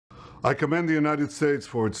I commend the United States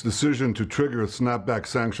for its decision to trigger snapback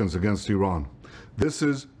sanctions against Iran. This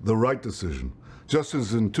is the right decision. Just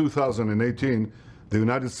as in 2018, the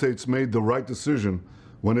United States made the right decision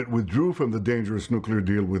when it withdrew from the dangerous nuclear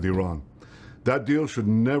deal with Iran. That deal should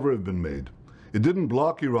never have been made. It didn't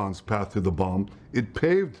block Iran's path to the bomb, it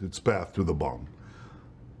paved its path to the bomb.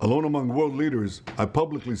 Alone among world leaders, I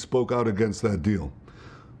publicly spoke out against that deal.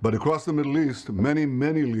 But across the Middle East, many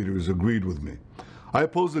leaders agreed with me. I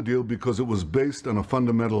opposed the deal because it was based on a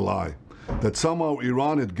fundamental lie, that somehow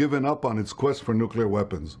Iran had given up on its quest for nuclear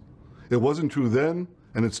weapons. It wasn't true then,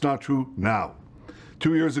 and it's not true now.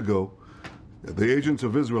 2 years ago, the agents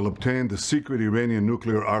of Israel obtained the secret Iranian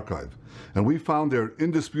nuclear archive, and we found there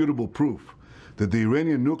indisputable proof that the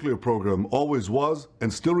Iranian nuclear program always was,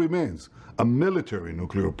 and still remains, a military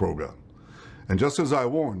nuclear program. And just as I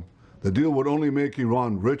warned, the deal would only make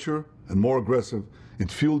Iran richer and more aggressive. It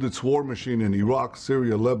fueled its war machine in Iraq,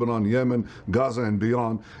 Syria, Lebanon, Yemen, Gaza, and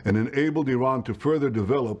beyond, and enabled Iran to further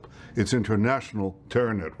develop its international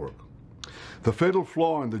terror network. The fatal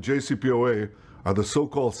flaw in the JCPOA are the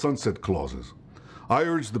so-called sunset clauses. I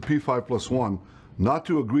urge the P5+1 not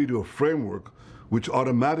to agree to a framework which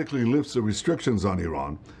automatically lifts the restrictions on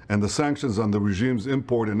Iran and the sanctions on the regime's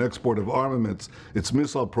import and export of armaments, its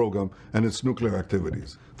missile program, and its nuclear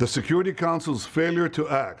activities. The Security Council's failure to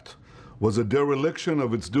act was a dereliction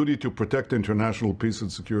of its duty to protect international peace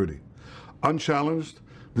and security. Unchallenged,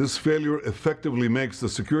 this failure effectively makes the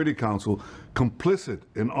Security Council complicit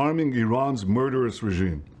in arming Iran's murderous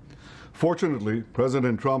regime. Fortunately,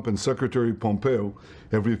 President Trump and Secretary Pompeo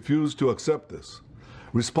have refused to accept this.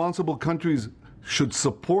 Responsible countries should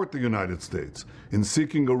support the United States in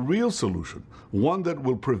seeking a real solution, one that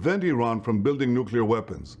will prevent Iran from building nuclear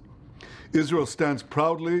weapons. Israel stands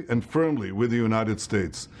proudly and firmly with the United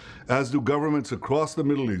States, as do governments across the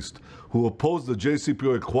Middle East who oppose the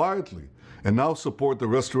JCPOA quietly and now support the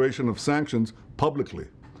restoration of sanctions publicly.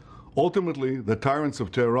 Ultimately, the tyrants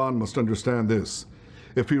of Tehran must understand this.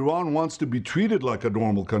 If Iran wants to be treated like a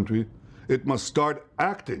normal country, it must start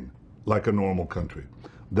acting like a normal country.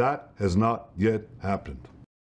 That has not yet happened.